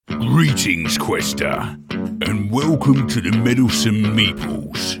Greetings, Quester, and welcome to the Meddlesome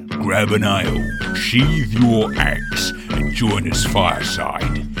Meeples. Grab an ale, sheathe your axe, and join us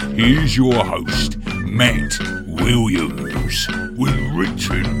fireside. Here's your host, Matt Williams, with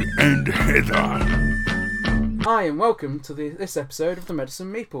Richard and Heather. Hi, and welcome to this episode of the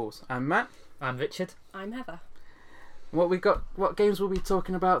Meddlesome Meeples. I'm Matt. I'm Richard. I'm Heather. What games will we be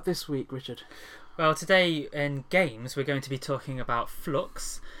talking about this week, Richard? Well, today in games we're going to be talking about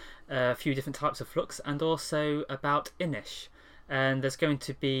Fluxx, a few different types of Fluxx, and also about Inis. And we're going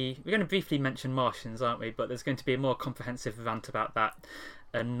to briefly mention Martians, aren't we? But there's going to be a more comprehensive rant about that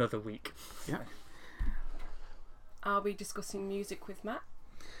another week. Yeah. Are we discussing music with Matt?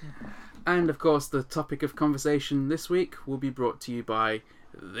 And of course, the topic of conversation this week will be brought to you by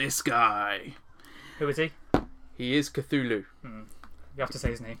this guy. Who is he? He is Cthulhu. You have to say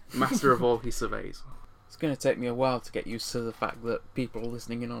his name. Master of all he surveys. It's going to take me a while to get used to the fact that people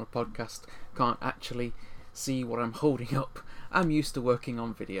listening in on a podcast can't actually see what I'm holding up. I'm used to working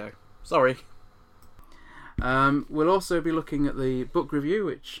on video. Sorry. We'll also be looking at the book review,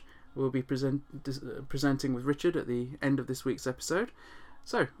 which we'll be presenting with Richard at the end of this week's episode.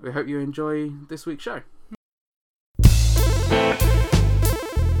 So, we hope you enjoy this week's show.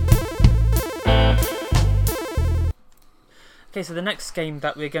 Okay, so the next game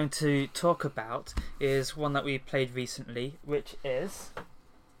that we're going to talk about is one that we played recently, which is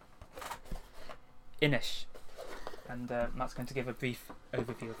Inis. And Matt's going to give a brief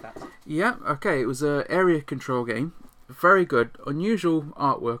overview of that. Yeah, okay, it was an area control game. Very good. Unusual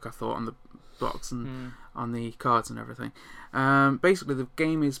artwork, I thought, on the box and on the cards and everything. Basically, the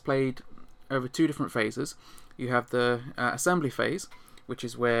game is played over two different phases. You have the assembly phase, which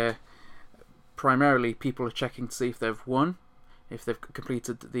is where primarily people are checking to see if they've won, if they've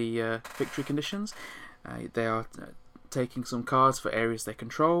completed the victory conditions. They are taking some cards for areas they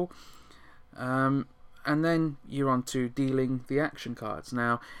control. And then you're on to dealing the action cards.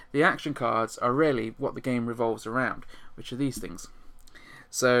 Now, the action cards are really what the game revolves around, which are these things.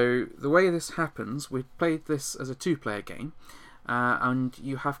 So, the way this happens, we played this as a two-player game, and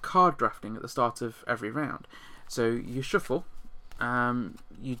you have card drafting at the start of every round. So, you shuffle,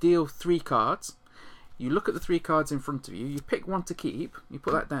 you deal 3 cards, you look at the 3 cards in front of you, you pick one to keep, you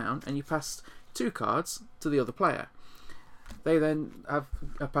put that down, and you pass 2 cards to the other player. They then are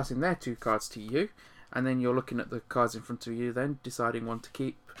passing their 2 cards to you, and then you're looking at the cards in front of you, then deciding one to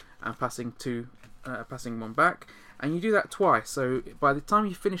keep and passing one back, and you do that twice. So by the time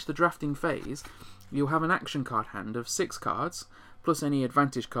you finish the drafting phase, you'll have an action card hand of 6 cards, plus any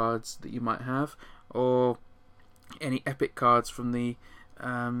advantage cards that you might have, or any epic cards from the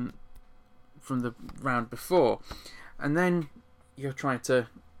round before, and then you're trying to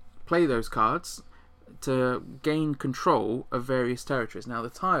play those cards to gain control of various territories. Now, the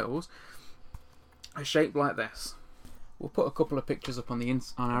tiles are shaped like this. We'll put a couple of pictures up on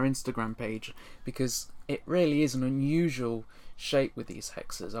our Instagram page, because it really is an unusual shape with these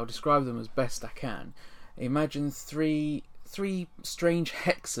hexes. I'll describe them as best I can. Imagine three strange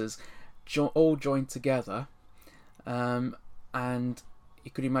hexes all joined together, and you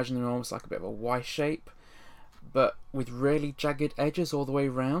could imagine them almost like a bit of a Y shape, but with really jagged edges all the way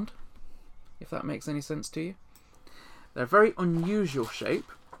around, if that makes any sense to you. They're a very unusual shape.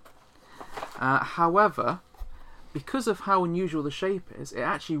 However, because of how unusual the shape is, it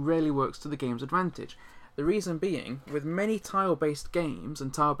actually really works to the game's advantage. The reason being, with many tile-based games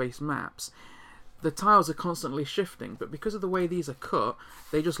and tile-based maps, the tiles are constantly shifting, but because of the way these are cut,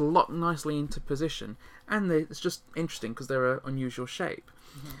 they just lock nicely into position, and it's just interesting because they're an unusual shape.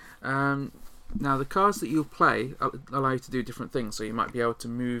 Now, the cards that you'll play allow you to do different things, so you might be able to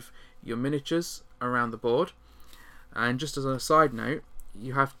move your miniatures around the board. And just as a side note,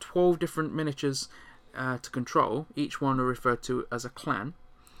 you have 12 different miniatures to control. Each one are referred to as a clan,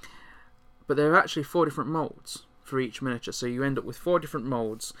 but there are actually 4 different molds for each miniature, so you end up with 4 different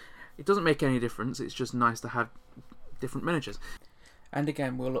molds. It doesn't make any difference, it's just nice to have different miniatures. And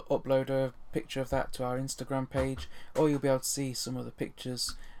again, we'll upload a picture of that to our Instagram page, or you'll be able to see some of the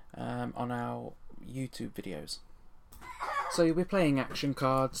pictures on our YouTube videos. So you'll be playing action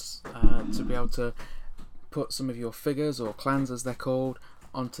cards to be able to put some of your figures, or clans as they're called,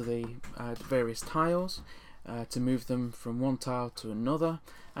 onto the various tiles, to move them from one tile to another.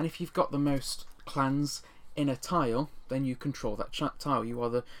 And if you've got the most clans in a tile, then you control that tile. You are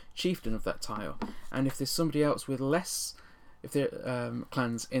the chieftain of that tile. And if there's somebody else with less, if there are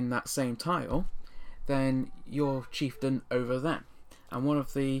clans in that same tile, then you're chieftain over them. And one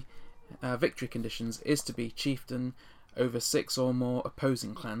of the victory conditions is to be chieftain over 6 or more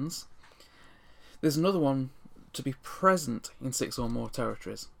opposing clans. There's another one, to be present in 6 or more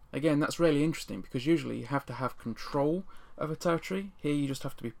territories. Again, that's really interesting because usually you have to have control of a territory. Here you just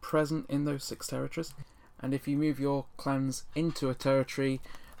have to be present in those 6 territories. And if you move your clans into a territory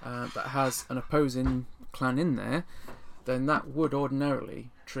that has an opposing clan in there, then that would ordinarily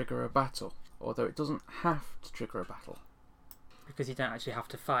trigger a battle, although it doesn't have to trigger a battle. Because you don't actually have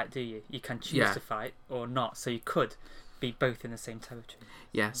to fight, do you? You can choose to fight or not, so you could be both in the same territory.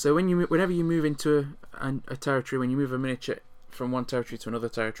 Yeah, so whenever you move into a territory, when you move a miniature from one territory to another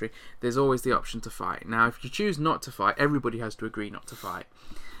territory, there's always the option to fight. Now, if you choose not to fight, everybody has to agree not to fight.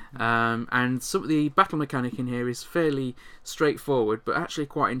 And some of the battle mechanic in here is fairly straightforward, but actually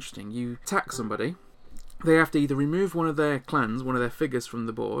quite interesting. You attack somebody, they have to either remove one of their clans, one of their figures from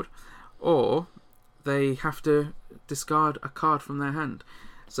the board, or they have to discard a card from their hand.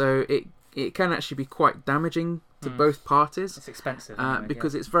 So it can actually be quite damaging to both parties. It's expensive.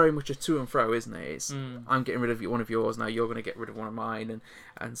 Because it's very much a to and fro, isn't it? It's I'm getting rid of one of yours, now you're going to get rid of one of mine,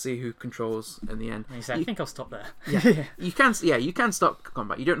 and see who controls in the end. And you say, I think I'll stop there. Yeah, you can stop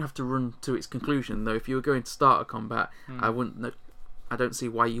combat. You don't have to run to its conclusion, though. If you were going to start a combat, I don't see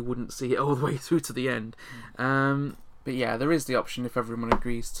why you wouldn't see it all the way through to the end. But yeah, there is the option if everyone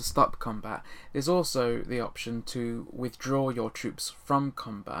agrees to stop combat. There's also the option to withdraw your troops from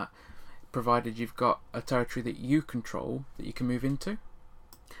combat, provided you've got a territory that you control that you can move into.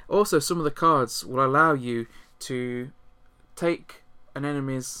 Also, some of the cards will allow you to take an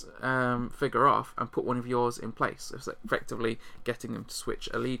enemy's figure off and put one of yours in place, effectively getting them to switch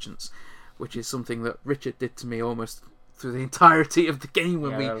allegiance, which is something that Richard did to me almost through the entirety of the game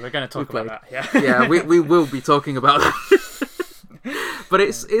when we're going to talk about that. Yeah, we will be talking about that. But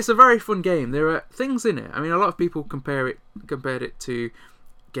it's a very fun game. There are things in it. I mean, a lot of people compared it to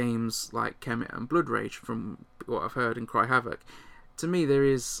games like Kemet and Blood Rage, from what I've heard, and Cry Havoc. To me,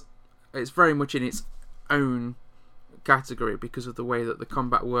 it's very much in its own category because of the way that the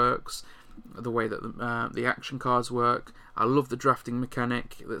combat works, the way that the action cards work. I love the drafting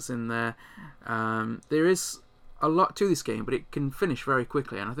mechanic that's in there. There is a lot to this game, but it can finish very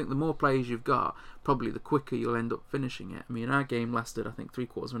quickly, and I think the more players you've got, probably the quicker you'll end up finishing it. I mean, our game lasted, I think,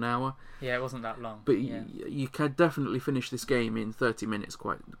 3/4 of an hour. Yeah, it wasn't that long. But you can definitely finish this game in 30 minutes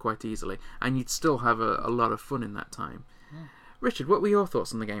quite easily, and you'd still have a lot of fun in that time. Yeah. Richard, what were your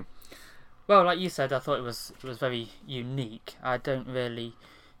thoughts on the game? Well, like you said, I thought it was very unique. I don't really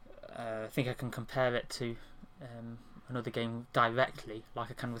think I can compare it to another game directly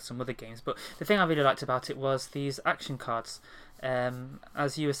like I can with some other games, but the thing I really liked about it was these action cards.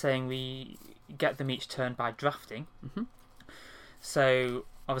 As you were saying, we get them each turn by drafting, so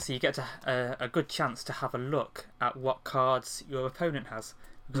obviously you get a good chance to have a look at what cards your opponent has,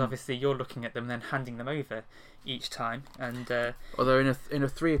 because obviously you're looking at them and then handing them over each time. And although in a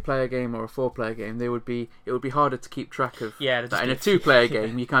 3-player game or a 4-player game, it would be harder to keep track of. Yeah, that in a 2-player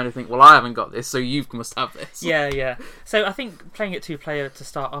game, you kind of think, well, I haven't got this, so you must have this. Yeah. So I think playing it 2-player to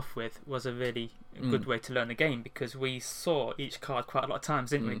start off with was a really good way to learn the game, because we saw each card quite a lot of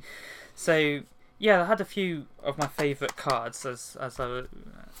times, didn't we? So yeah, I had a few of my favourite cards, as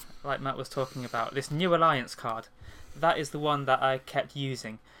like Matt was talking about. This New Alliance card, that is the one that I kept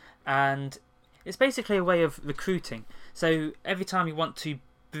using, and it's basically a way of recruiting. So every time you want to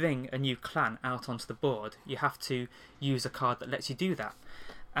bring a new clan out onto the board, you have to use a card that lets you do that.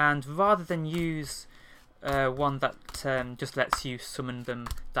 And rather than use one that just lets you summon them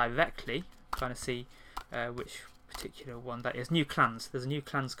directly, I'm trying to see which particular one that is. New clans. There's a new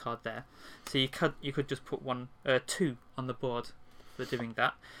clans card there. So you could just put 2 on the board for doing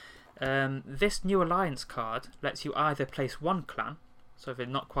that. This New Alliance card lets you either place one clan, so they're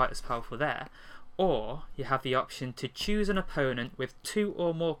not quite as powerful there, or you have the option to choose an opponent with 2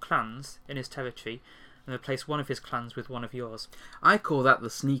 or more clans in his territory and replace one of his clans with one of yours. I call that the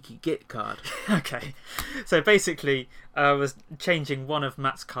sneaky git card. Okay, so basically I was changing one of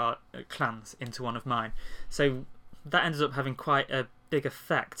Matt's clans into one of mine, so that ended up having quite a big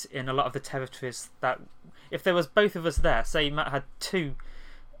effect in a lot of the territories. That if there was both of us there, say Matt had 2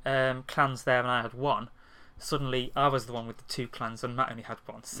 clans there and I had 1, suddenly I was the one with the 2 clans and Matt only had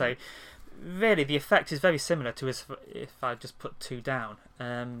 1. So really the effect is very similar to if I just put 2 down,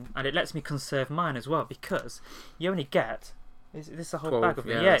 and it lets me conserve mine as well, because you only get, is this a whole 12, bag of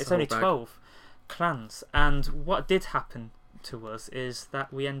them? yeah, It's only 12 clans. And what did happen to us is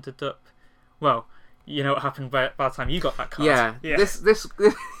that we ended up, well, you know what happened by the time you got that card. Yeah. This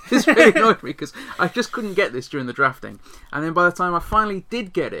really annoyed me, because I just couldn't get this during the drafting, and then by the time I finally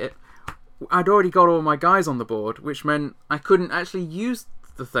did get it, I'd already got all my guys on the board, which meant I couldn't actually use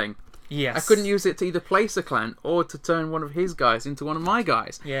the thing. Yes. I couldn't use it to either place a clan or to turn one of his guys into one of my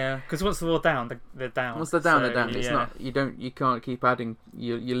guys. Yeah, because once they're all down, they're down. Once they're down, So, they're down. It's yeah. not. You can't keep adding.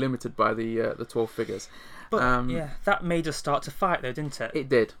 You're limited by the 12 figures. But yeah, that made us start to fight, though, didn't it? It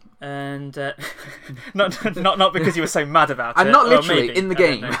did. And not because you were so mad about it. And not or literally, maybe, in the I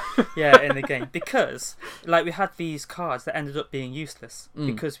don't game. know. Yeah, in the game, because like we had these cards that ended up being useless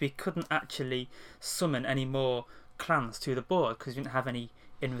because we couldn't actually summon any more clans to the board because we didn't have any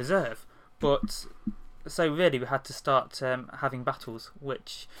in reserve. But so really, we had to start having battles,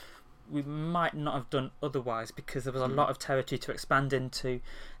 which we might not have done otherwise because there was a lot of territory to expand into.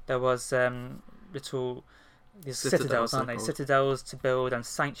 There was these citadels, aren't they? Citadels to build and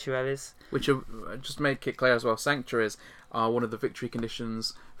sanctuaries. Which are, just make it clear as well, sanctuaries are one of the victory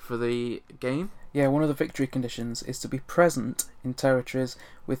conditions for the game. Yeah, one of the victory conditions is to be present in territories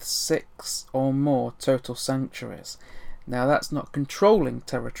with 6 or more total sanctuaries. Now that's not controlling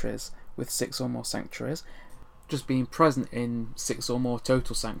territories with 6 or more sanctuaries, just being present in 6 or more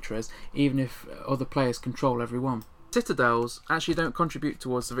total sanctuaries, even if other players control every one. Citadels actually don't contribute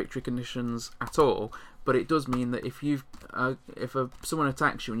towards the victory conditions at all, but it does mean that if someone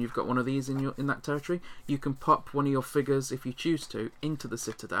attacks you and you've got one of these in that territory, you can pop one of your figures, if you choose to, into the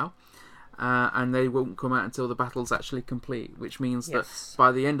citadel, and they won't come out until the battle's actually complete, which means that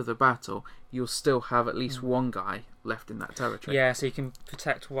by the end of the battle you'll still have at least one guy left in that territory. Yeah, so you can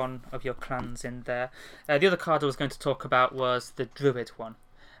protect one of your clans in there. The other card I was going to talk about was the Druid one,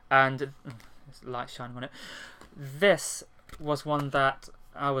 and there's light shining on it. This was one that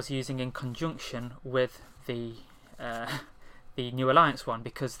I was using in conjunction with the New Alliance one,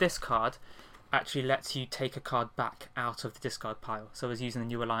 because this card actually lets you take a card back out of the discard pile. So I was using the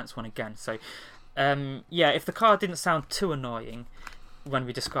New Alliance one again. So yeah, if the card didn't sound too annoying when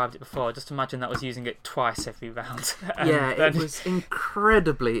we described it before, just imagine that I was using it twice every round. Yeah, it was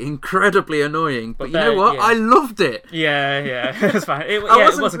incredibly annoying. But you know what? Yeah. I loved it. Yeah, it was fine. It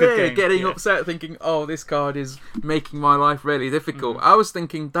wasn't was a good game. Getting upset thinking, oh, this card is making my life really difficult. I was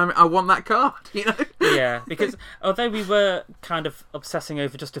thinking, damn it, I want that card, you know? Yeah, because although we were kind of obsessing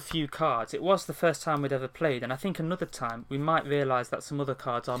over just a few cards, it was the first time we'd ever played, and I think another time we might realise that some other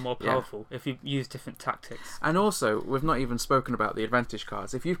cards are more powerful if you use different tactics. And also, we've not even spoken about the advantage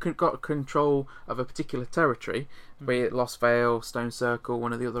cards. If you've got control of a particular territory, be it Lost Vale, Stone Circle,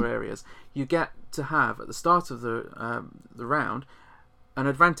 one of the other areas, you get to have at the start of the round an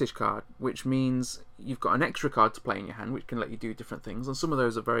advantage card, which means you've got an extra card to play in your hand, which can let you do different things, and some of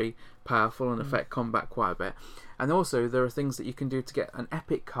those are very powerful and affect combat quite a bit. And also there are things that you can do to get an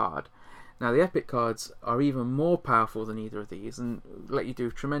epic card. Now the epic cards are even more powerful than either of these and let you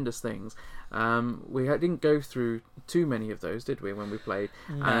do tremendous things. We didn't go through too many of those, did we, when we played?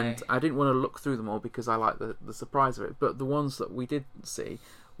 No. And I didn't want to look through them all because I like the surprise of it, but the ones that we did see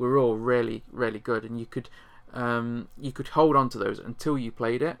were all really, really good, and you could hold on to those until you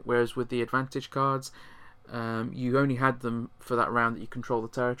played it, whereas with the advantage cards, you only had them for that round that you control the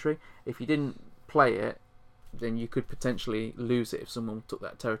territory. If you didn't play it, then you could potentially lose it if someone took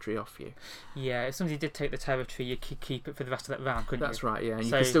that territory off you. Yeah, if somebody did take the territory, you could keep it for the rest of that round, couldn't you? That's right, yeah, and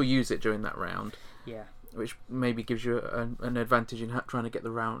So- you can still use it during that round, Yeah. which maybe gives you an advantage in trying to get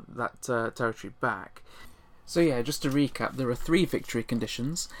that territory back. So yeah, just to recap, there are 3 victory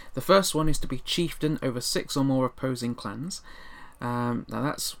conditions. The first one is to be chieftain over 6 or more opposing clans. Now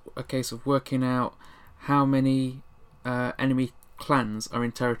that's a case of working out how many enemy clans are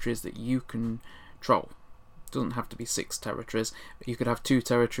in territories that you control. It doesn't have to be 6 territories. You could have 2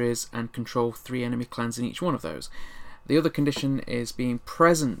 territories and control 3 enemy clans in each one of those. The other condition is being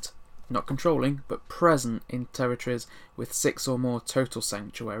present, not controlling, but present in territories with 6 or more total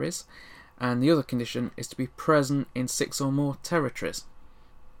sanctuaries. And the other condition is to be present in 6 or more territories.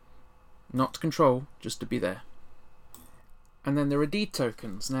 Not to control, just to be there. And then there are deed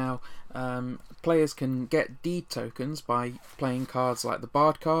tokens. Now, players can get deed tokens by playing cards like the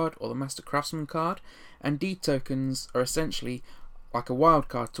Bard card or the Master Craftsman card. And deed tokens are essentially like a wild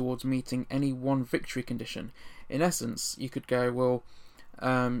card towards meeting any one victory condition. In essence, you could go, well,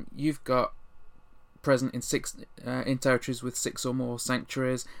 you've got present in territories with 6 or more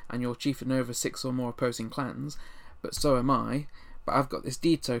sanctuaries, and you're chieftain over 6 or more opposing clans, but so am I. But I've got this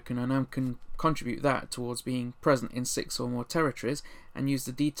deed token, and I can contribute that towards being present in 6 or more territories, and use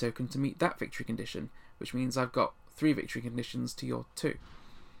the deed token to meet that victory condition, which means I've got 3 victory conditions to your 2.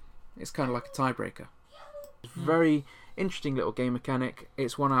 It's kind of like a tiebreaker. Very interesting little game mechanic.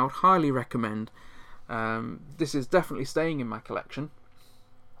 It's one I would highly recommend. This is definitely staying in my collection.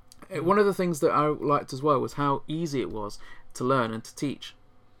 One of the things that I liked as well was how easy it was to learn and to teach.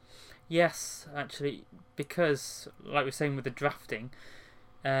 Yes, actually, because, like we were saying with the drafting,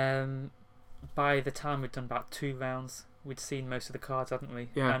 by the time we'd done about 2 rounds, we'd seen most of the cards, hadn't we?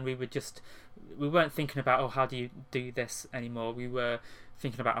 Yeah. And we weren't thinking about, how do you do this anymore. We were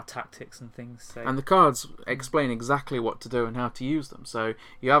thinking about our tactics and things. So. And the cards explain exactly what to do and how to use them. So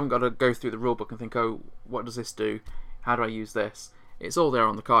you haven't got to go through the rulebook and think, what does this do? How do I use this? It's all there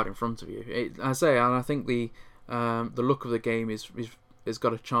on the card in front of you. I think the look of the game is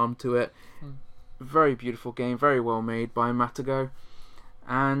got a charm to it. Very beautiful game, very well made by Matago,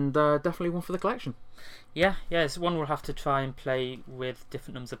 and definitely one for the collection. Yeah, it's one we'll have to try and play with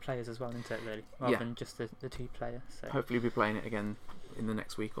different numbers of players as well, isn't it, really? Rather than just the 2-player. So. Hopefully we'll be playing it again in the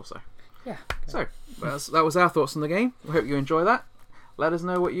next week or so. Yeah. So, that was our thoughts on the game. We hope you enjoy that. Let us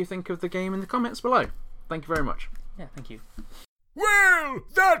know what you think of the game in the comments below. Thank you very much. Yeah, thank you. Well,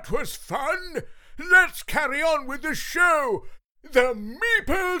 that was fun. Let's carry on with the show. The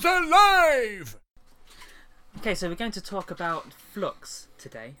Meeples Alive! Okay, so we're going to talk about Fluxx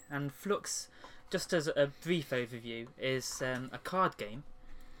today, and Fluxx, just as a brief overview, is a card game.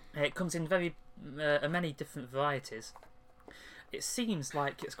 It comes in many different varieties. It seems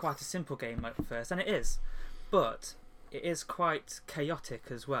like it's quite a simple game at first, and it is, but it is quite chaotic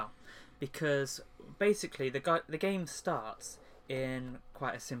as well, because basically the game starts in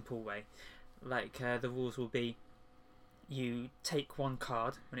quite a simple way. Like the rules will be, you take one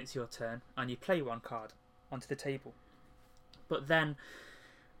card when it's your turn, and you play one card onto the table. But then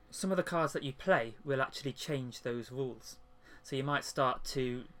some of the cards that you play will actually change those rules. So you might start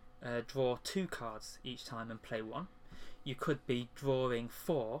to draw 2 cards each time and play one. You could be drawing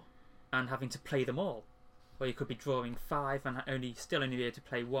 4 and having to play them all. Or you could be drawing 5 and still only be able to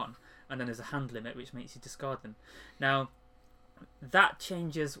play 1. And then there's a hand limit which makes you discard them. Now, that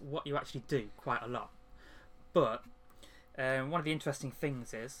changes what you actually do quite a lot. But one of the interesting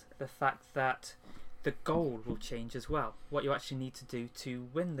things is the fact that the goal will change as well. What you actually need to do to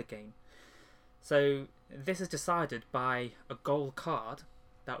win the game. So this is decided by a goal card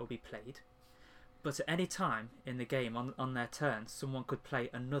that will be played. But at any time in the game, on their turn, someone could play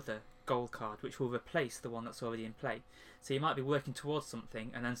another goal card which will replace the one that's already in play. So you might be working towards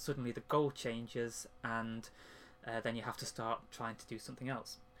something, and then suddenly the goal changes, and then you have to start trying to do something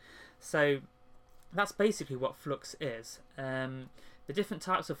else. So that's basically what Fluxx is. The different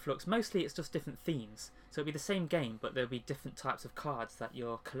types of Fluxx, mostly it's just different themes. So it'll be the same game, but there'll be different types of cards that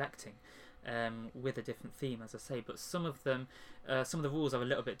you're collecting with a different theme, as I say. But some of them, some of the rules are a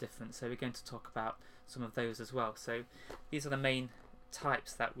little bit different, so we're going to talk about some of those as well. So these are the main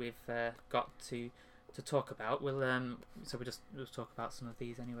types that we've got to talk about. We'll just talk about some of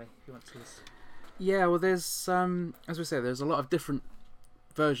these anyway, if you want to. Yeah, well, there's as we say, there's a lot of different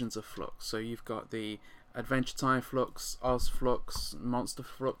versions of Fluxx. So you've got the Adventure Time Fluxx, Oz Fluxx, Monster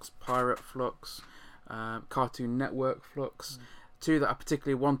Fluxx, Pirate Fluxx, Cartoon Network Fluxx. 2 that I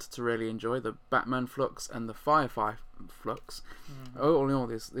particularly wanted to really enjoy, the Batman Fluxx and the Firefly Fluxx. All in all,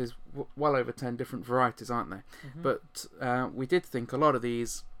 there's well over 10 different varieties, aren't there? But we did think a lot of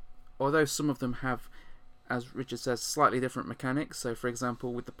these, although some of them have, as Richard says, slightly different mechanics. So for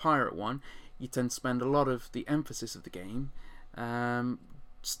example, with the Pirate one, you tend to spend a lot of the emphasis of the game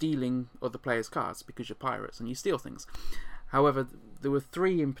stealing other players' cards because you're pirates and you steal things. However, there were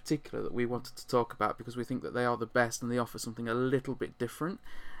 3 in particular that we wanted to talk about because we think that they are the best and they offer something a little bit different.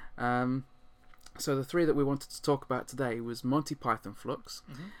 So the 3 that we wanted to talk about today was Monty Python Fluxx,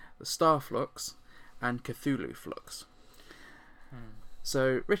 the Star Fluxx, and Cthulhu Fluxx.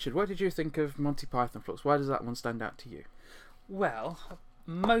 So, Richard, what did you think of Monty Python Fluxx? Why does that one stand out to you? Well,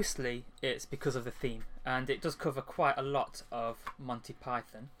 mostly it's because of the theme, and it does cover quite a lot of Monty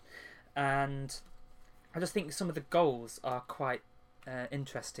Python, and I just think some of the goals are quite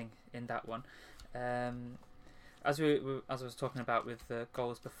interesting in that one. As I was talking about with the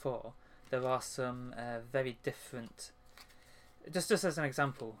goals before, there are some very different. Just as an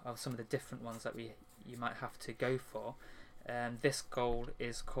example of some of the different ones that you might have to go for. This goal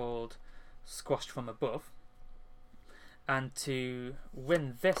is called Squashed from Above, and to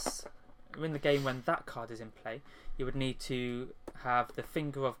win the game when that card is in play, you would need to have the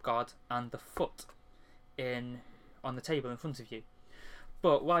Finger of God and the Foot on the table in front of you.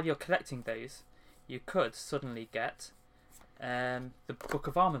 But while you're collecting those, you could suddenly get the Book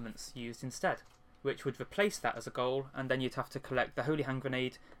of Armaments used instead, which would replace that as a goal, and then you'd have to collect the Holy Hand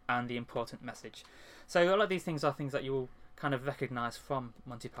Grenade and the Important Message. So a lot of these things are things that you will kind of recognise from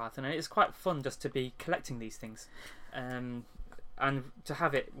Monty Python, and it's quite fun just to be collecting these things and to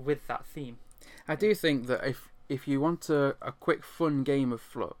have it with that theme. I do think that if you want a quick fun game of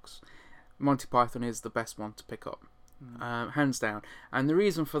Fluxx, Monty Python is the best one to pick up, hands down. And the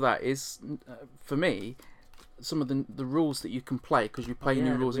reason for that is, for me, some of the rules that you can play, because you play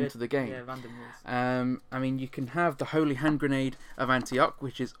new rules into the game. Yeah, random rules. I mean, you can have the Holy Hand Grenade of Antioch,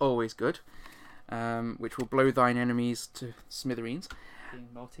 which is always good, which will blow thine enemies to smithereens. Being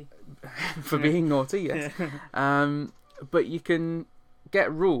naughty. For being naughty, yes. Yeah. But you can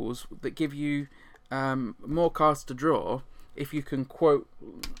get rules that give you more cards to draw if you can quote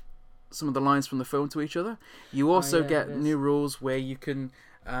some of the lines from the film to each other. You also get new rules where you can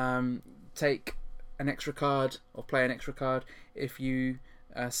take an extra card or play an extra card if you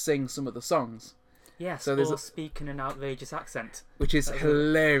sing some of the songs. Yes, so there's or speak in an outrageous accent. Which is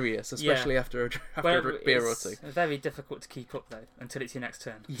hilarious, especially after a beer or two. It's very difficult to keep up, though, until it's your next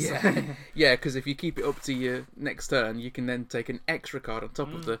turn. Yeah, yeah, because if you keep it up to your next turn, you can then take an extra card on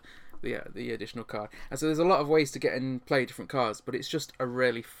top of the additional card. And so there's a lot of ways to get and play different cards, but it's just a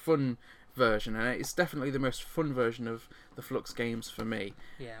really fun version, and it's definitely the most fun version of the Flux games for me.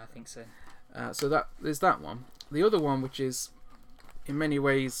 Yeah, I think so. So there's that one. The other one, which is in many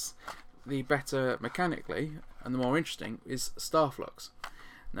ways the better mechanically and the more interesting, is Starflux.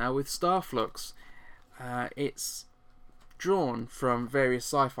 Now with Starflux, it's drawn from various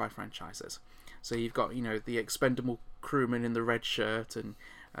sci-fi franchises. So you've got the expendable crewman in the red shirt, and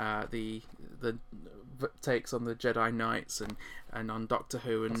the takes on the Jedi Knights and on Doctor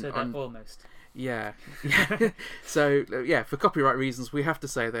Who and so on almost. Yeah. So yeah, for copyright reasons, we have to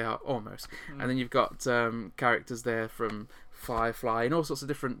say they are almost. And then you've got characters there from Firefly and all sorts of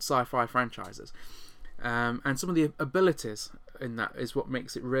different sci-fi franchises. And some of the abilities in that is what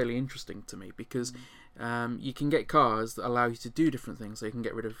makes it really interesting to me, because you can get cards that allow you to do different things. So you can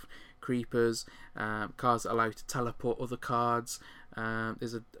get rid of creepers, cards that allow you to teleport other cards.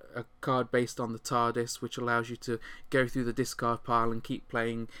 There's a card based on the TARDIS which allows you to go through the discard pile and keep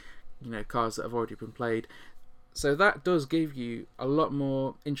playing cards that have already been played. So that does give you a lot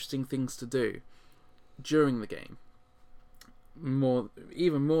more interesting things to do during the game.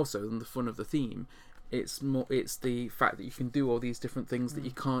 Even more so than the fun of the theme. It's the fact that you can do all these different things that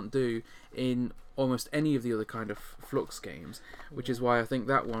you can't do in almost any of the other kind of Flux games, which is why I think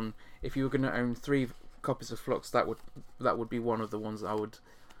that one, if you were going to own 3 copies of Flux, that would be one of the ones that I would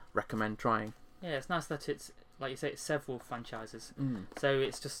recommend trying. Yeah, it's nice that it's, like you say, it's several franchises. So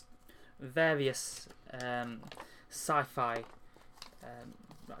it's just various sci-fi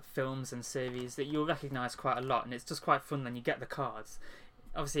films and series that you'll recognise quite a lot, and it's just quite fun when you get the cards.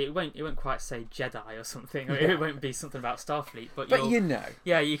 Obviously, it won't quite say Jedi or something, or it won't be something about Starfleet, but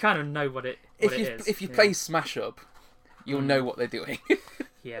yeah, you kind of know what it is. If you play Smash Up, you'll know what they're doing.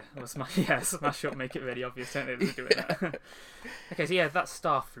 Yeah, well, Smash Up make it really obvious, don't they, that they're doing that. Okay, so yeah, that's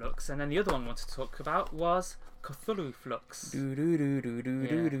Starflux, and then the other one I wanted to talk about was Cthulhu Flux.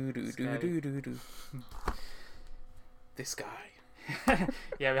 This guy.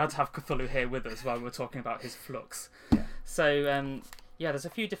 Yeah, we had to have Cthulhu here with us while we were talking about his Flux. Yeah. So, there's a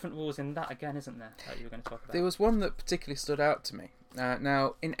few different rules in that again, isn't there, that you were going to talk about? There was one that particularly stood out to me.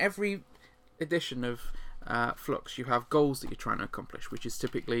 Now, in every edition of Flux, you have goals that you're trying to accomplish, which is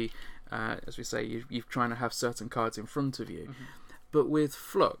typically, as we say, you're trying to have certain cards in front of you. Mm-hmm. But with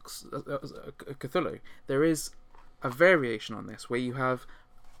Flux, Cthulhu, there is a variation on this where you have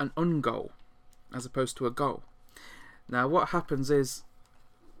an ungoal as opposed to a goal. Now, what happens is,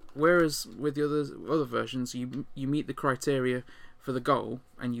 whereas with the other versions, you meet the criteria for the goal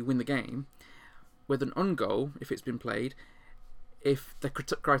and you win the game, with an ungoal, if it's been played, if the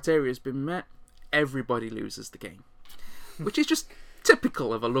criteria has been met, everybody loses the game. Which is just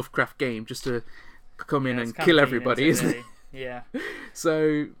typical of a Lovecraft game, just to come in and kill everybody, isn't it? Yeah.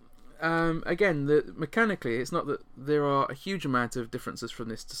 So, again, mechanically, it's not that there are a huge amount of differences from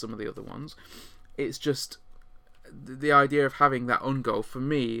this to some of the other ones. It's just the idea of having that ungoal, for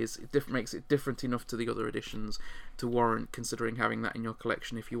me, makes it different enough to the other editions to warrant considering having that in your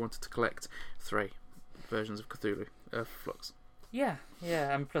collection if you wanted to collect 3 versions of Cthulhu Flux. Yeah,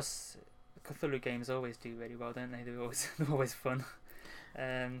 and plus Cthulhu games always do really well, don't they? They're always fun.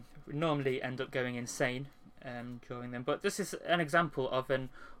 We normally end up going insane during them, but this is an example of an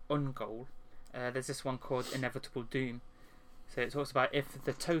ungoal. There's this one called Inevitable Doom. So it talks about if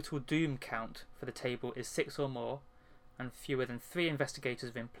the total doom count for the table is 6 or more, and fewer than 3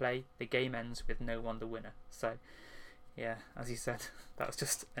 investigators are in play, the game ends with no one the winner. So, yeah, as you said, that was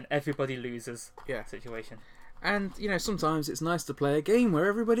just an everybody loses situation. And, sometimes it's nice to play a game where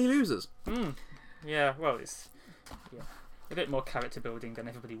everybody loses. Yeah, well, it's a bit more character building than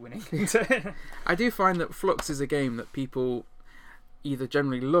everybody winning. I do find that Flux is a game that people either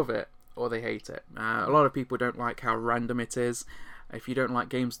generally love it or they hate it. A lot of people don't like how random it is. If you don't like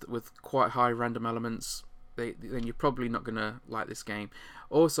games with quite high random elements, then you're probably not going to like this game.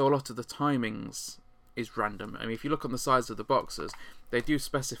 Also, a lot of the timings is random. I mean, if you look on the sides of the boxes, they do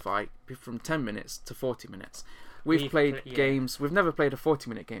specify from 10 minutes to 40 minutes. We've played games. We've never played a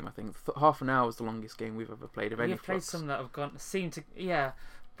 40-minute game. I think half an hour is the longest game we've ever played of any. We've played some that have gone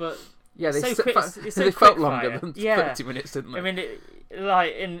but yeah, they they felt longer than 30 minutes, didn't they? I mean,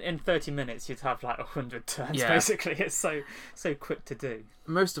 like in 30 minutes, you'd have like 100 turns. Yeah. Basically, it's so quick to do.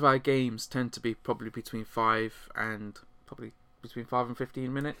 Most of our games tend to be probably between 5 and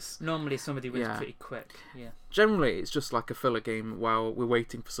 15 minutes. Normally, somebody wins pretty quick. Yeah. Generally, it's just like a filler game while we're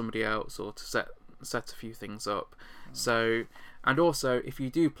waiting for somebody else or to set a few things up. So, and also, if you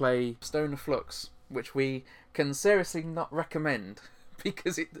do play Stone of Flux, which we can seriously not recommend.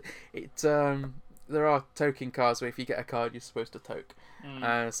 Because there are token cards where if you get a card you're supposed to toke.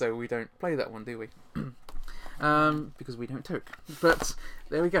 So we don't play that one, do we? Because we don't toke. But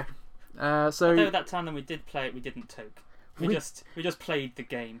there we go. Although that time when we did play it, we didn't toke. We just played the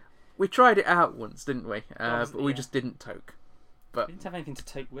game. We tried it out once, didn't we? But we just didn't toke. But we didn't have anything to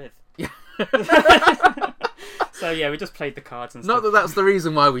toke with. Yeah. So yeah, we just played the cards and stuff. Not that that's the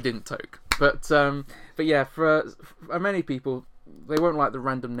reason why we didn't toke. But yeah, for many people, they won't like the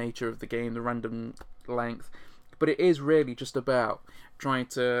random nature of the game, the random length, but it is really just about trying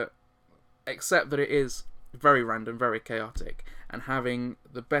to accept that it is very random, very chaotic, and having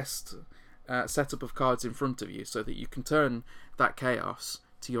the best setup of cards in front of you so that you can turn that chaos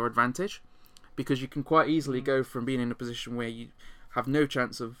to your advantage, because you can quite easily go from being in a position where you have no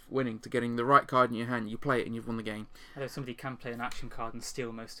chance of winning to getting the right card in your hand. You play it and you've won the game. Although somebody can play an action card and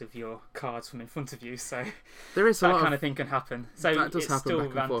steal most of your cards from in front of you, so there is that kind of thing can happen. So that does it's happen still back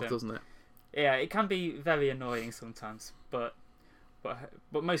and random. forth, doesn't it? Yeah, it can be very annoying sometimes, but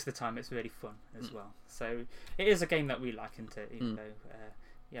most of the time it's really fun as well. So it is a game that we like, isn't it? Even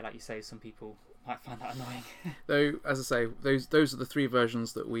though, like you say, some people might find that annoying. Though, as I say, those are the 3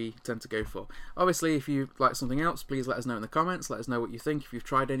 versions that we tend to go for. Obviously, if you like something else, please let us know in the comments. Let us know what you think if you've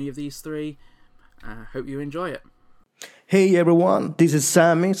tried any of these 3. Hope you enjoy it. Hey everyone, this is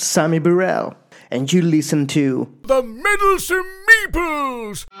Sammy Burrell, and you listen to The Meddlesome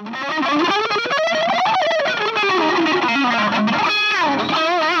Meeples!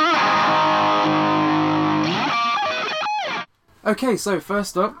 Okay, so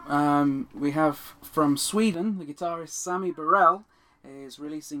first up, we have from Sweden, the guitarist Sammy Burrell is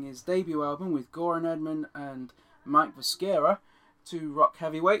releasing his debut album with Goran Edman and Mike Vasquera, 2 rock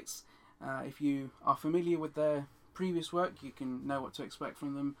heavyweights. If you are familiar with their previous work, you can know what to expect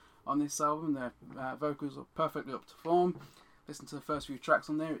from them on this album. Their vocals are perfectly up to form. Listen to the first few tracks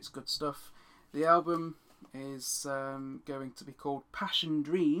on there, it's good stuff. The album is going to be called Passion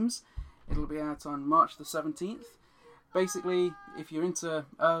Dreams. It'll be out on March the 17th. Basically, if you're into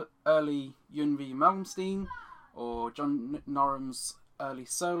early Yngwie Malmsteen or John Noram's early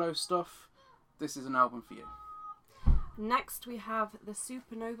solo stuff, this is an album for you. Next we have the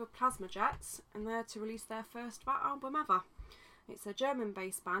Supernova Plasma Jets, and they're to release their first album ever. It's a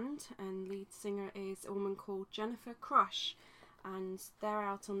German-based band, and lead singer is a woman called Jennifer Crush, and they're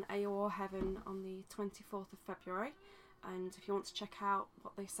out on AOR Heaven on the 24th of February. And if you want to check out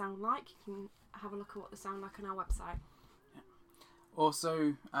what they sound like, you can have a look at what they sound like on our website.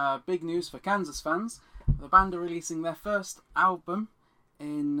 Also, big news for Kansas fans. The band are releasing their first album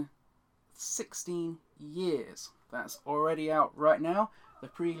in 16 years. That's already out right now. The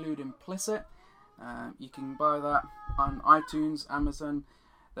Prelude Implicit. You can buy that on iTunes, Amazon.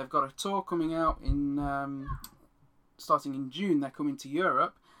 They've got a tour coming out in starting in June. They're coming to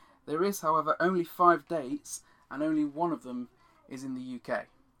Europe. There is, however, only 5 dates, and only one of them is in the UK.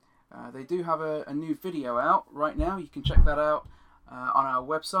 They do have a new video out right now. You can check that out on our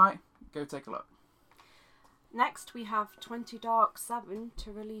website. Go take a look. Next we have 20 Dark 7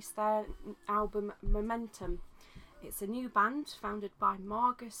 to release their album Momentum. It's a new band founded by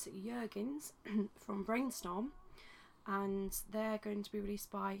Margus Jurgens from Brainstorm, and they're going to be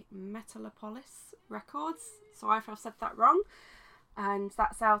released by Metalopolis Records. Sorry if I've said that wrong. And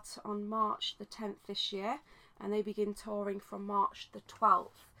that's out on March the 10th this year, and they begin touring from March the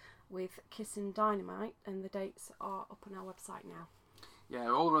 12th with Kissin' Dynamite, and the dates are up on our website now. Yeah,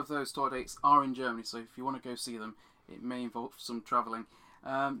 all of those tour dates are in Germany, so if you want to go see them, it may involve some travelling.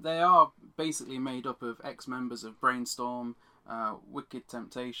 They are basically made up of ex-members of Brainstorm, Wicked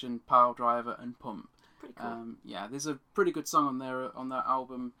Temptation, Pile Driver, and Pump. Pretty cool. Yeah, there's a pretty good song on that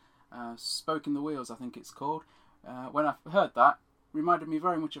album, Spoke in the Wheels, I think it's called. When I heard that, reminded me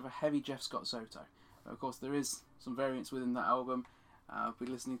very much of a heavy Jeff Scott Soto. Of course, there is some variance within that album. I'll be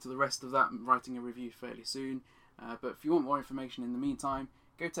listening to the rest of that and writing a review fairly soon. But if you want more information in the meantime,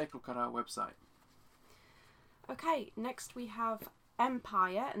 go take a look at our website. Okay, next we have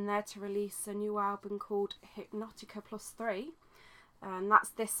Empire, and they're to release a new album called Hypnotica Plus 3, and that's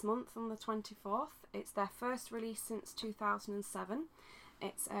this month on the 24th. It's their first release since 2007.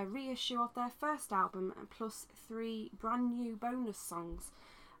 It's a reissue of their first album, plus 3 brand new bonus songs,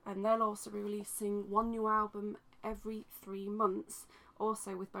 and they'll also be releasing one new album every 3 months,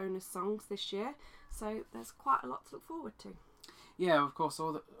 also with bonus songs this year, so there's quite a lot to look forward to. Yeah, of course,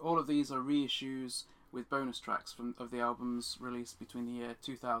 all of these are reissues with bonus tracks of the albums released between the year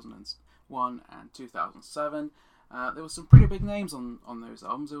 2001 and 2007. There were some pretty big names on those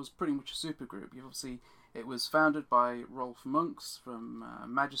albums. It was pretty much a supergroup. It was founded by Rolf Monks from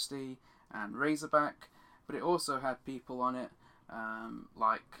Majesty and Razorback, but it also had people on it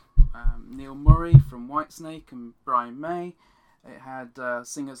like Neil Murray from Whitesnake and Brian May. It had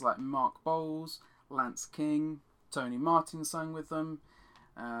singers like Mark Bowles, Lance King, Tony Martin sang with them.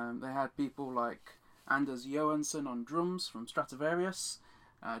 They had people like Anders Johansson on drums from Stratovarius,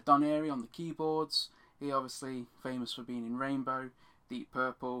 Don Airey on the keyboards. He obviously famous for being in Rainbow, Deep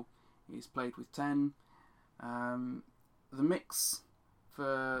Purple. He's played with Ten. The mix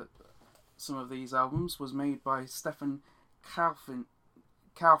for some of these albums was made by Stefan Kaufman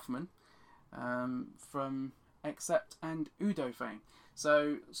from Accept and Udo fame.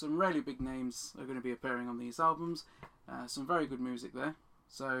 So some really big names are going to be appearing on these albums. Some very good music there.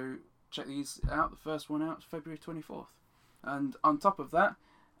 So check these out. The first one out is February 24th. And on top of that,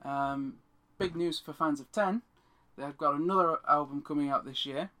 big news for fans of Ten. They've got another album coming out this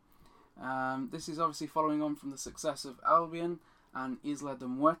year. This is obviously following on from the success of Albion and Isla de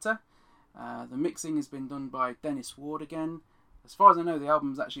Muerta. The mixing has been done by Dennis Ward again. As far as I know, the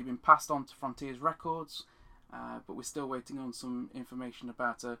album's actually been passed on to Frontiers Records, but we're still waiting on some information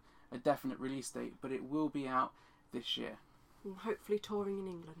about a definite release date, but it will be out this year. Hopefully touring in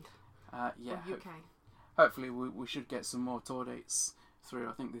England. Yeah, or UK. Hopefully we should get some more tour dates through.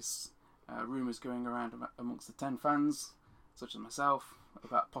 I think this rumours going around amongst the Ten fans, such as myself,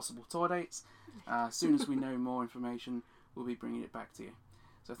 about possible tour dates. As soon as we know more information, we'll be bringing it back to you.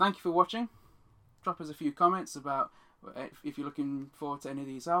 So thank you for watching. Drop us a few comments about if you're looking forward to any of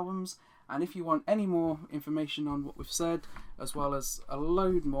these albums, and if you want any more information on what we've said, as well as a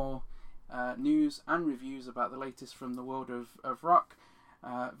load more news and reviews about the latest from the world of rock,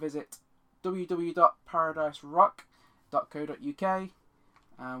 visit www.paradiserock.co.uk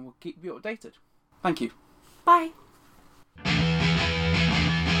and we'll keep you updated. Thank you. Bye.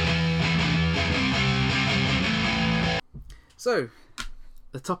 So,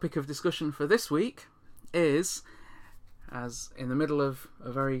 the topic of discussion for this week is, as in the middle of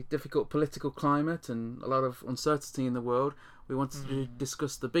a very difficult political climate and a lot of uncertainty in the world, we wanted to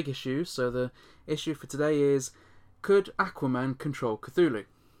discuss the big issues. So the issue for today is, could Aquaman control Cthulhu?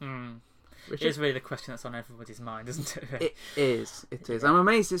 It is really the question that's on everybody's mind, isn't it? It is. I'm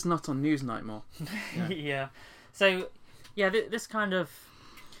amazed it's not on Newsnight more. Yeah. So, yeah, this kind of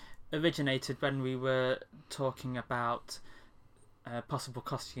originated when we were talking about possible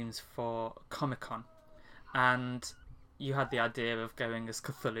costumes for Comic-Con, and you had the idea of going as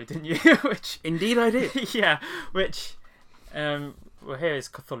Cthulhu, didn't you? Which indeed I did. Yeah, which well, here is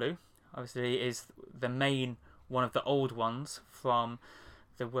Cthulhu. Obviously, is the main one of the old ones from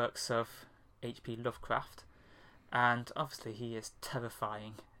the works of H.P. Lovecraft, and obviously he is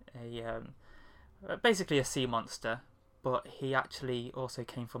terrifying. Basically a sea monster, but he actually also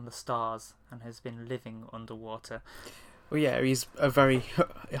came from the stars and has been living underwater. Well, yeah, he's a very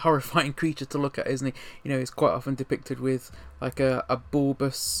horrifying creature to look at, isn't he? You know, he's quite often depicted with like a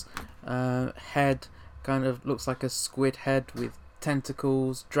bulbous head, kind of looks like a squid head with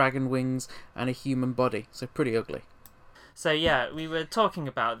tentacles, dragon wings, and a human body. So pretty ugly. So yeah, we were talking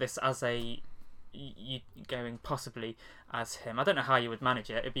about this as you going possibly as him. I don't know how you would manage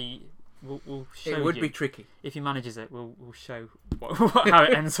it. It'd be we'll show it would you. Be tricky. If he manages it, we'll show how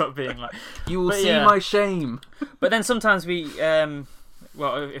it ends up being like. You will see my shame. But then sometimes we,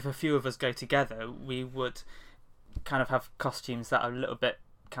 well, if a few of us go together, we would kind of have costumes that are a little bit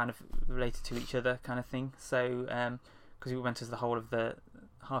kind of related to each other, kind of thing. So, because we went as the whole of the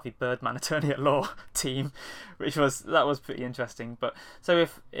Harvey Birdman Attorney at Law team, that was pretty interesting. But so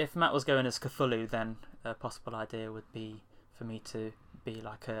if Matt was going as Cthulhu, then a possible idea would be for me to be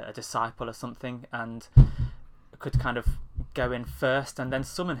like a disciple or something, and could kind of go in first and then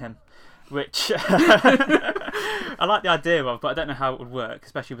summon him, which I like the idea of, but I don't know how it would work,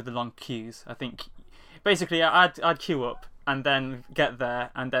 especially with the long queues. I think basically I'd queue up and then get there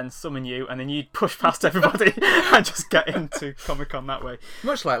and then summon you, and then you'd push past everybody and just get into Comic-Con that way.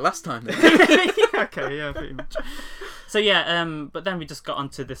 Much like last time then. Okay, yeah, pretty much. So yeah, but then we just got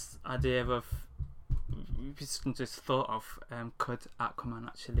onto this idea of just thought of, could Aquaman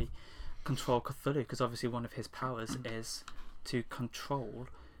actually control Cthulhu? Because obviously one of his powers is to control,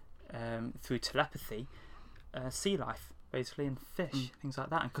 through telepathy, sea life, basically, and fish, things like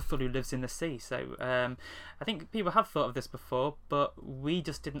that. And Cthulhu lives in the sea. So I think people have thought of this before, but we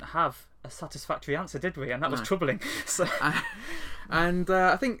just didn't have a satisfactory answer, did we? And that was troubling. So. And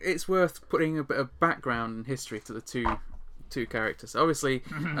I think it's worth putting a bit of background and history to the two characters. Obviously,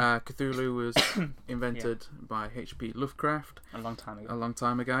 Cthulhu was invented by H.P. Lovecraft a long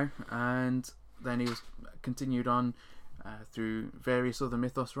time ago, and then he was continued on through various other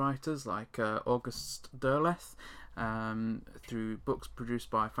mythos writers like August Derleth, through books produced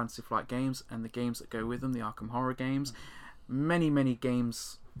by Fantasy Flight Games and the games that go with them, the Arkham Horror games, many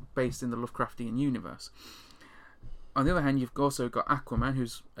games based in the Lovecraftian universe. On the other hand, you've also got Aquaman,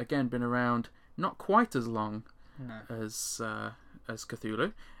 who's again been around not quite as long as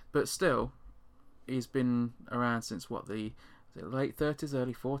Cthulhu, but still he's been around since the late 30s,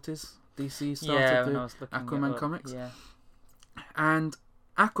 early 40s. DC started the Aquaman comics, and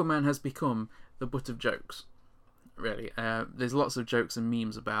Aquaman has become the butt of jokes. Really, there's lots of jokes and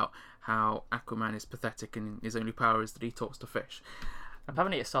memes about how Aquaman is pathetic and his only power is that he talks to fish.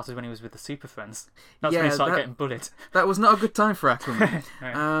 Apparently it started when he was with the Super Friends. That's when he started getting bullied. That was not a good time for Aquaman.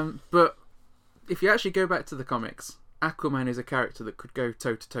 Right. But if you actually go back to the comics, Aquaman is a character that could go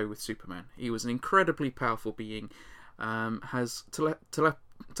toe-to-toe with Superman. He was an incredibly powerful being, has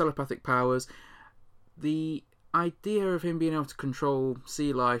telepathic powers. The idea of him being able to control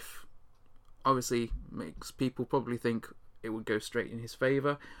sea life obviously makes people probably think it would go straight in his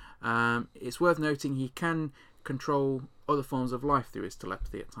favour. It's worth noting he can control other forms of life through his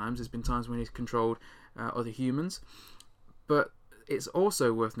telepathy at times. There's been times when he's controlled other humans. But it's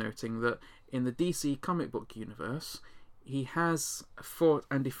also worth noting that in the DC comic book universe, he has fought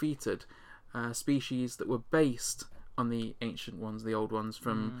and defeated species that were based on the ancient ones, the old ones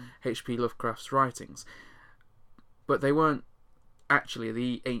from H.P. Lovecraft's writings. But they weren't actually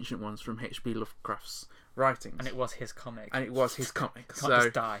the ancient ones from H.P. Lovecraft's writings. And it was his comic. Can't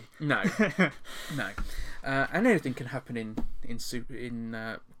just die. No. And anything can happen in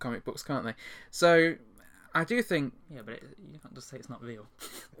comic books, can't they? So I do think... Yeah, but you can't just say it's not real.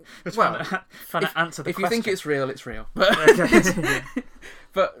 Trying to answer the question. If you think it's real, it's real.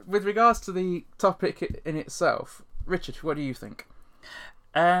 But with regards to the topic in itself, Richard, what do you think?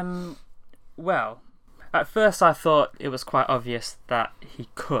 Well, at first I thought it was quite obvious that he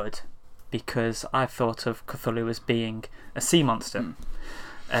could, because I thought of Cthulhu as being a sea monster.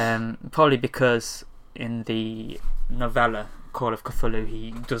 Probably because in the novella Call of Cthulhu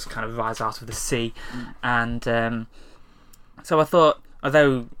he does kind of rise out of the sea, and so I thought,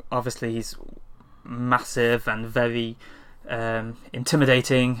 although obviously he's massive and very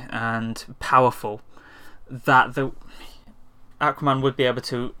intimidating and powerful, that the Aquaman would be able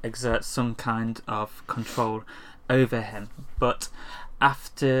to exert some kind of control over him. But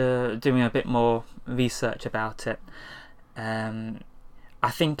after doing a bit more research about it, I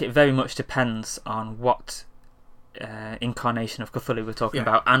think it very much depends on what incarnation of Cthulhu we're talking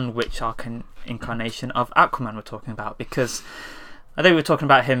about, and which incarnation of Aquaman we're talking about. Because I think we're talking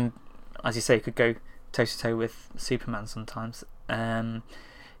about him, as you say, could go toe to toe with Superman sometimes.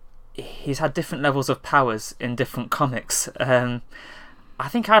 He's had different levels of powers in different comics. I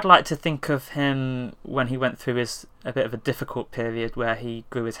think I'd like to think of him when he went through a bit of a difficult period where he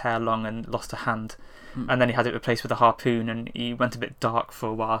grew his hair long and lost a hand, and then he had it replaced with a harpoon, and he went a bit dark for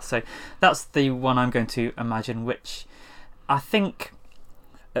a while. So that's the one I'm going to imagine, which I think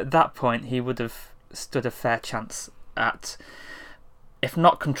at that point he would have stood a fair chance at, if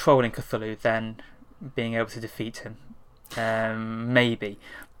not controlling Cthulhu, then being able to defeat him. Maybe.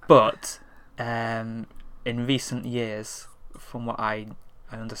 But in recent years, from what I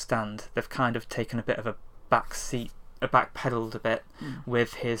understand, they've kind of taken a bit of a backpedaled a bit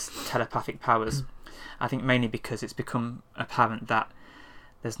with his telepathic powers. I think mainly because it's become apparent that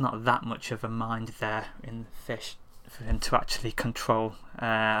there's not that much of a mind there in the fish for him to actually control.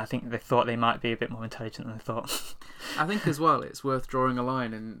 I think they thought they might be a bit more intelligent than they thought. I think as well it's worth drawing a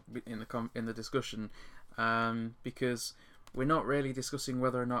line in the discussion, because we're not really discussing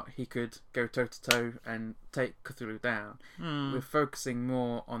whether or not he could go toe to toe and take Cthulhu down. We're focusing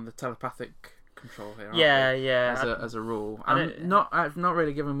more on the telepathic control here. As a rule, I've not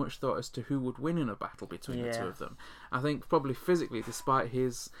really given much thought as to who would win in a battle between the two of them. I think probably physically, despite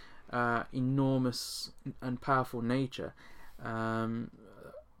his enormous and powerful nature, Aquaman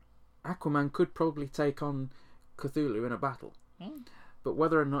could probably take on Cthulhu in a battle. But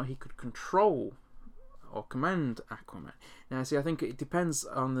whether or not he could control or command Aquaman. Now, see, I think it depends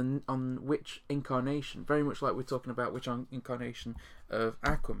on which incarnation. Very much like we're talking about which incarnation of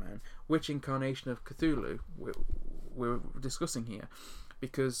Aquaman, which incarnation of Cthulhu we're discussing here,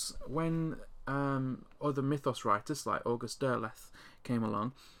 because when other mythos writers like August Derleth came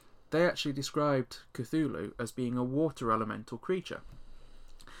along, they actually described Cthulhu as being a water elemental creature.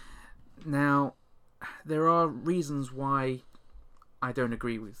 Now, there are reasons why I don't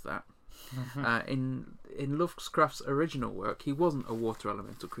agree with that. In Lovecraft's original work, he wasn't a water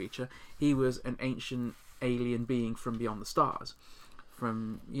elemental creature. He was an ancient alien being from beyond the stars.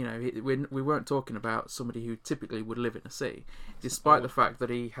 We weren't talking about somebody who typically would live in a sea, despite the fact that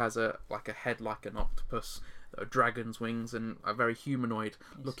he has a head like an octopus, dragon's wings, and a very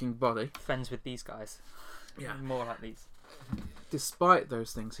humanoid-looking body. Friends with these guys. Yeah, more like these. Despite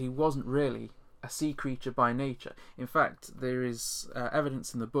those things, he wasn't really a sea creature by nature. In fact, there is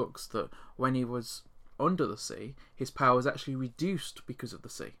evidence in the books that when he was under the sea, his power was actually reduced because of the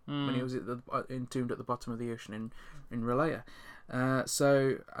sea, when he was entombed at the bottom of the ocean in Relaya.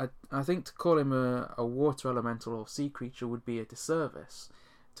 So I think to call him a water elemental or sea creature would be a disservice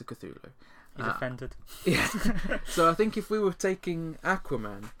to Cthulhu. He's offended. Yeah. So I think if we were taking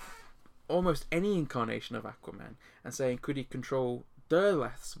Aquaman, almost any incarnation of Aquaman, and saying could he control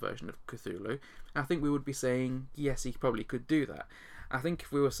Derleth's version of Cthulhu, I think we would be saying yes, he probably could do that. I think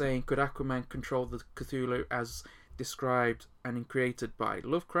if we were saying could Aquaman control the Cthulhu as described and created by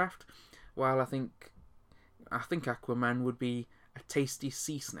Lovecraft, well, I think Aquaman would be a tasty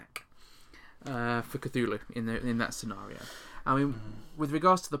sea snack for Cthulhu in that scenario. I mean, with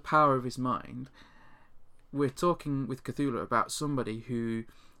regards to the power of his mind, we're talking with Cthulhu about somebody who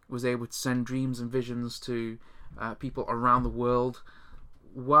was able to send dreams and visions to people around the world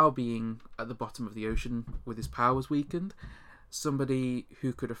while being at the bottom of the ocean with his powers weakened. Somebody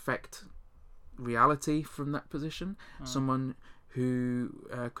who could affect reality from that position. Someone who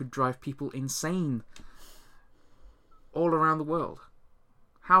could drive people insane all around the world.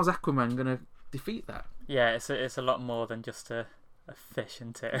 How's Aquaman going to defeat that? Yeah, it's a lot more than just a fish,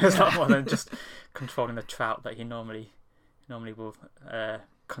 isn't it? It's a lot more than just controlling the trout that he normally will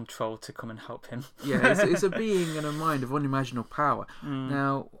control to come and help him. Yeah, it's a being and a mind of unimaginable power.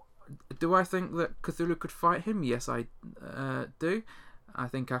 Now, do I think that Cthulhu could fight him? Yes, I do. I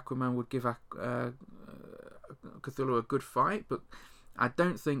think Aquaman would give Cthulhu a good fight, but I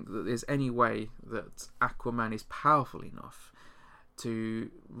don't think that there's any way that Aquaman is powerful enough to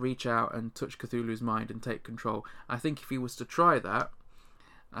reach out and touch Cthulhu's mind and take control. I think if he was to try that,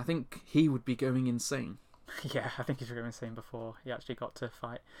 I think he would be going insane. Yeah, I think he's going insane before he actually got to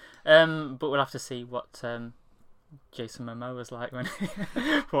fight. But we'll have to see what Jason Momoa was like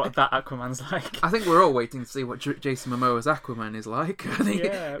what that Aquaman's like. I think we're all waiting to see what Jason Momoa's Aquaman is like. I think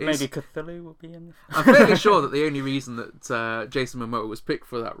maybe Cthulhu will be in. I'm fairly sure that the only reason that Jason Momoa was picked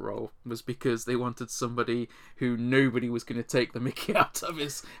for that role was because they wanted somebody who nobody was going to take the mickey out of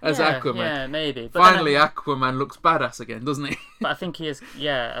as Aquaman. Yeah, maybe. But finally, Aquaman looks badass again, doesn't he? But I think he is.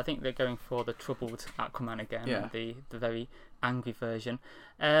 Yeah, I think they're going for the troubled Aquaman again. Yeah. The very angry version.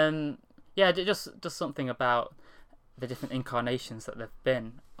 Yeah, just something about the different incarnations that there've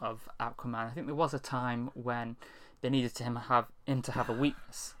been of Aquaman. I think there was a time when they needed him to have a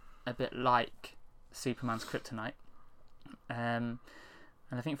weakness, a bit like Superman's kryptonite. And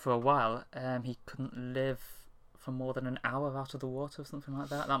I think for a while he couldn't live for more than an hour out of the water or something like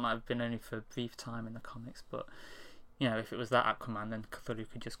that. That might have been only for a brief time in the comics, but if it was that Aquaman, then Cthulhu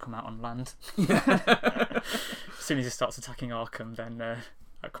could just come out on land. As soon as he starts attacking Arkham, then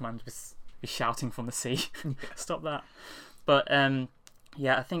Aquaman would be shouting from the sea, stop that. But I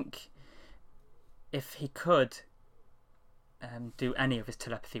think if he could do any of his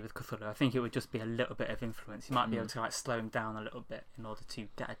telepathy with Cthulhu, I think it would just be a little bit of influence. He might be able to slow him down a little bit in order to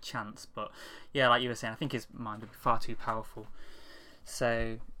get a chance. But yeah, like you were saying, I think his mind would be far too powerful.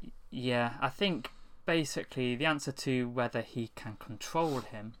 So yeah, I think basically the answer to whether he can control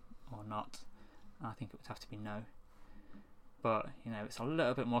him or not, I think it would have to be no. But it's a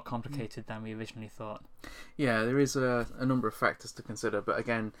little bit more complicated than we originally thought. Yeah, there is a number of factors to consider. But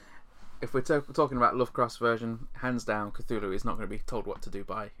again, if we're talking about Lovecraft's version, hands down, Cthulhu is not going to be told what to do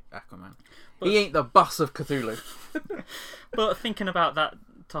by Aquaman. But he ain't the boss of Cthulhu. But thinking about that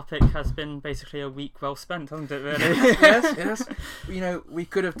topic has been basically a week well spent, hasn't it? Really? Yes. We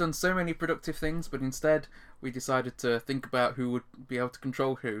could have done so many productive things, but instead we decided to think about who would be able to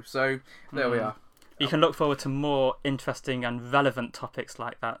control who. So there we are. You can look forward to more interesting and relevant topics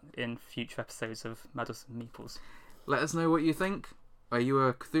like that in future episodes of Meddlesome Meeples. Let us know what you think. Are you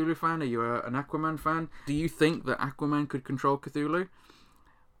a Cthulhu fan? Are you an Aquaman fan? Do you think that Aquaman could control Cthulhu?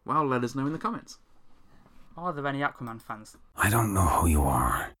 Well, let us know in the comments. are there any Aquaman fans? I don't know who you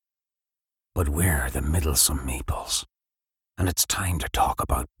are, but we're the Middlesome Meeples, and it's time to talk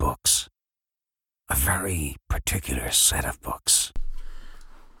about books. A very particular set of books.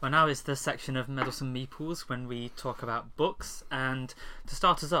 Well, now is the section of Meddlesome Meeples when we talk about books, and to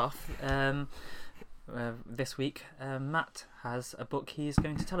start us off, this week, Matt has a book he's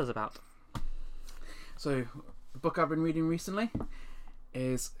going to tell us about. So, the book I've been reading recently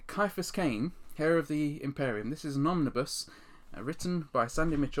is Caiaphas Cain, Hero of the Imperium. This is an omnibus written by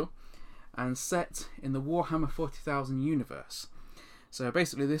Sandy Mitchell and set in the Warhammer 40,000 universe. So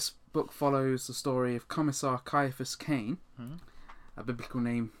basically this book follows the story of Commissar Caiaphas Cain, a biblical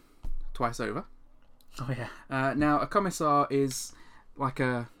name twice over. Oh yeah. Now a commissar is like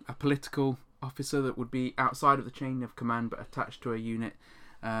a political officer that would be outside of the chain of command but attached to a unit,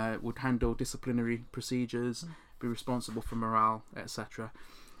 would handle disciplinary procedures, be responsible for morale, etc.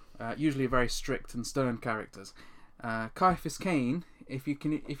 Usually very strict and stern characters. Caiaphas Cain, if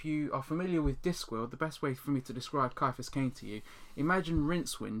you are familiar with Discworld, the best way for me to describe Caiaphas Cain to you, imagine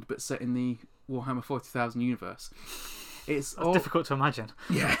Rincewind but set in the Warhammer 40,000 universe. It's difficult to imagine.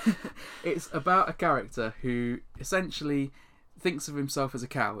 Yeah. It's about a character who essentially thinks of himself as a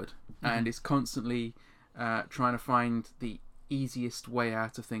coward and is constantly trying to find the easiest way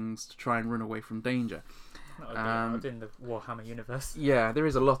out of things to try and run away from danger. In the Warhammer universe. Yeah, there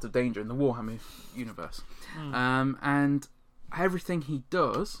is a lot of danger in the Warhammer universe. And everything he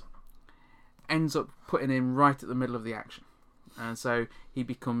does ends up putting him right at the middle of the action. And so he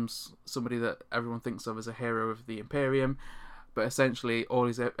becomes somebody that everyone thinks of as a hero of the Imperium, but essentially all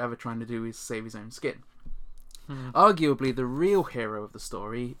he's ever trying to do is save his own skin. Arguably, the real hero of the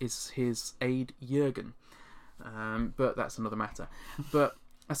story is his aide Jurgen, but that's another matter. But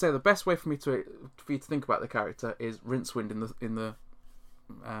I say the best way for you to think about the character is Rincewind in the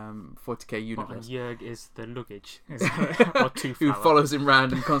 40k universe. And Jurg is the luggage, who follows him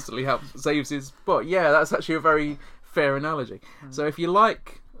round and constantly saves his butt. Yeah, that's actually a very fair analogy. So if you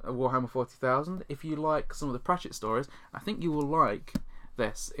like Warhammer 40,000, if you like some of the Pratchett stories, I think you will like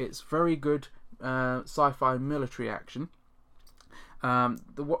this. It's very good sci-fi military action.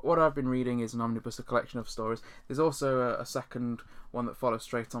 What I've been reading is an omnibus, a collection of stories. There's also a second one that follows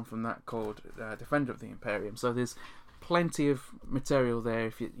straight on from that called Defender of the Imperium. So there's plenty of material there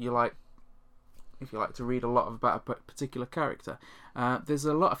if you like to read a lot about a particular character. There's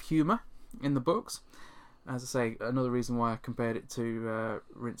a lot of humour in the books. As I say, another reason why I compared it to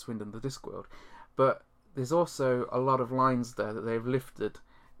Rincewind and the Discworld. But there's also a lot of lines there that they've lifted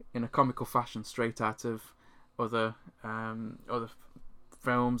in a comical fashion straight out of other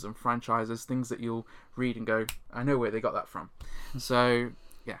films and franchises, things that you'll read and go, I know where they got that from. So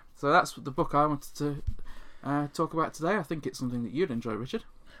that's the book I wanted to talk about today. I think it's something that you'd enjoy, Richard.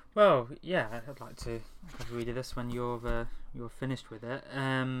 Well, yeah, I'd like to have a read of this when you're finished with it.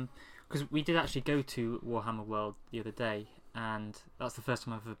 Because we did actually go to Warhammer World the other day, and that's the first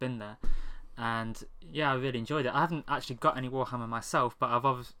time I've ever been there. And yeah, I really enjoyed it. I haven't actually got any Warhammer myself, but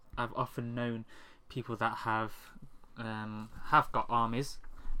I've often known people that have got armies,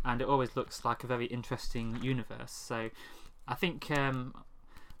 and it always looks like a very interesting universe. So I think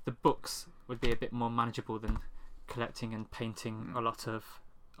the books would be a bit more manageable than collecting and painting a lot of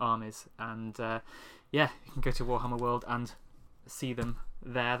armies. And you can go to Warhammer World and see them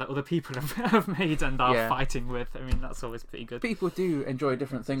there that other people have made and are fighting with. I mean, that's always pretty good. People do enjoy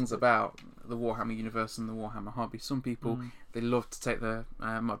different things about the Warhammer universe and the Warhammer hobby. Some people, they love to take their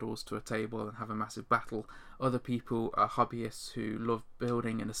models to a table and have a massive battle. Other people are hobbyists who love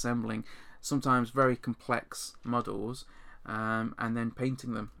building and assembling sometimes very complex models and then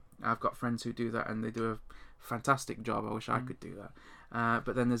painting them. I've got friends who do that and they do a fantastic job. I wish I could do that.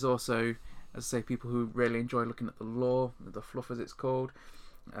 But then there's also, as I say, people who really enjoy looking at the lore, the fluff as it's called,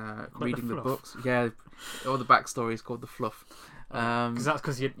 reading the books. Yeah, all the backstory is called the fluff. Because that's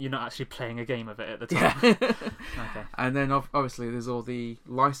because you're not actually playing a game of it at the time. Okay. And then obviously there's all the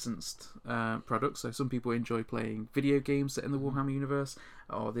licensed products. So some people enjoy playing video games set in the Warhammer universe,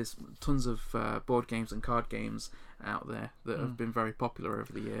 or there's tons of board games and card games out there that have been very popular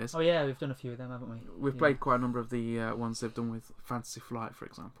over the years. Oh yeah, we've done a few of them, haven't we? We've played quite a number of the ones they've done with Fantasy Flight, for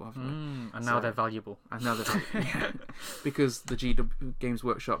example, haven't we? And now they're valuable. Because the GW Games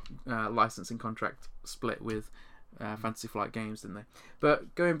Workshop licensing contract split with Fantasy Flight Games, didn't they?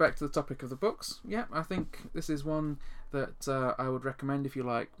 But going back to the topic of the books, I think this is one that I would recommend if you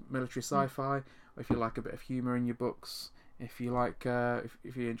like military sci-fi, or if you like a bit of humour in your books, if you like,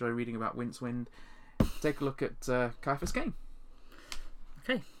 if you enjoy reading about Rincewind, take a look at Caiaphas Cain.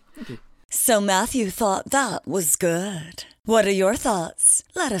 Okay, thank you. So Matthew thought that was good. What are your thoughts?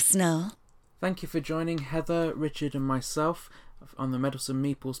 Let us know. Thank you for joining Heather, Richard and myself on the Meddlesome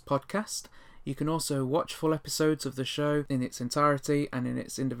Meeples podcast. You can also watch full episodes of the show in its entirety and in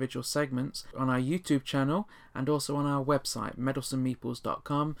its individual segments on our YouTube channel and also on our website,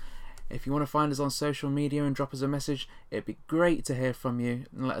 meddlesomemeeples.com. If you want to find us on social media and drop us a message, it'd be great to hear from you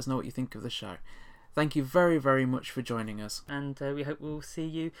and let us know what you think of the show. Thank you very, very much for joining us. And we hope we'll see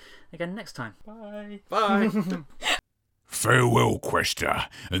you again next time. Bye. Bye. Farewell, Quester,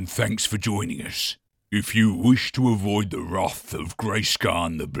 and thanks for joining us. If you wish to avoid the wrath of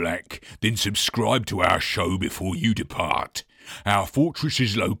Greyskarn the Black, then subscribe to our show before you depart. Our fortress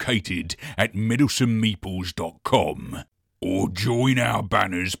is located at meddlesomemeeples.com. Or join our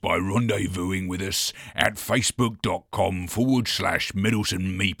banners by rendezvousing with us at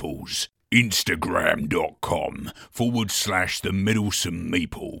facebook.com/meddlesomemeeples, instagram.com/the Meddlesome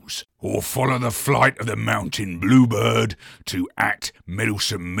Meeples, or follow the flight of the mountain bluebird to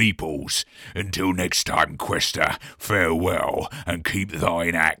 @Meddlesome Meeples. Until next time, Quester, farewell, and keep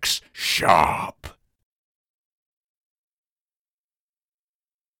thine axe sharp.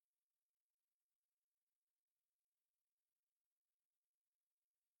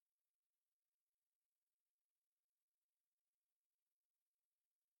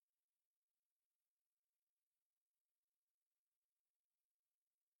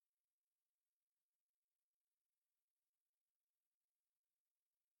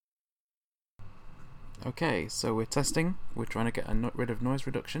 Okay, so we're testing. We're trying to get rid of noise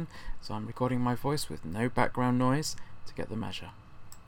reduction. So I'm recording my voice with no background noise to get the measure.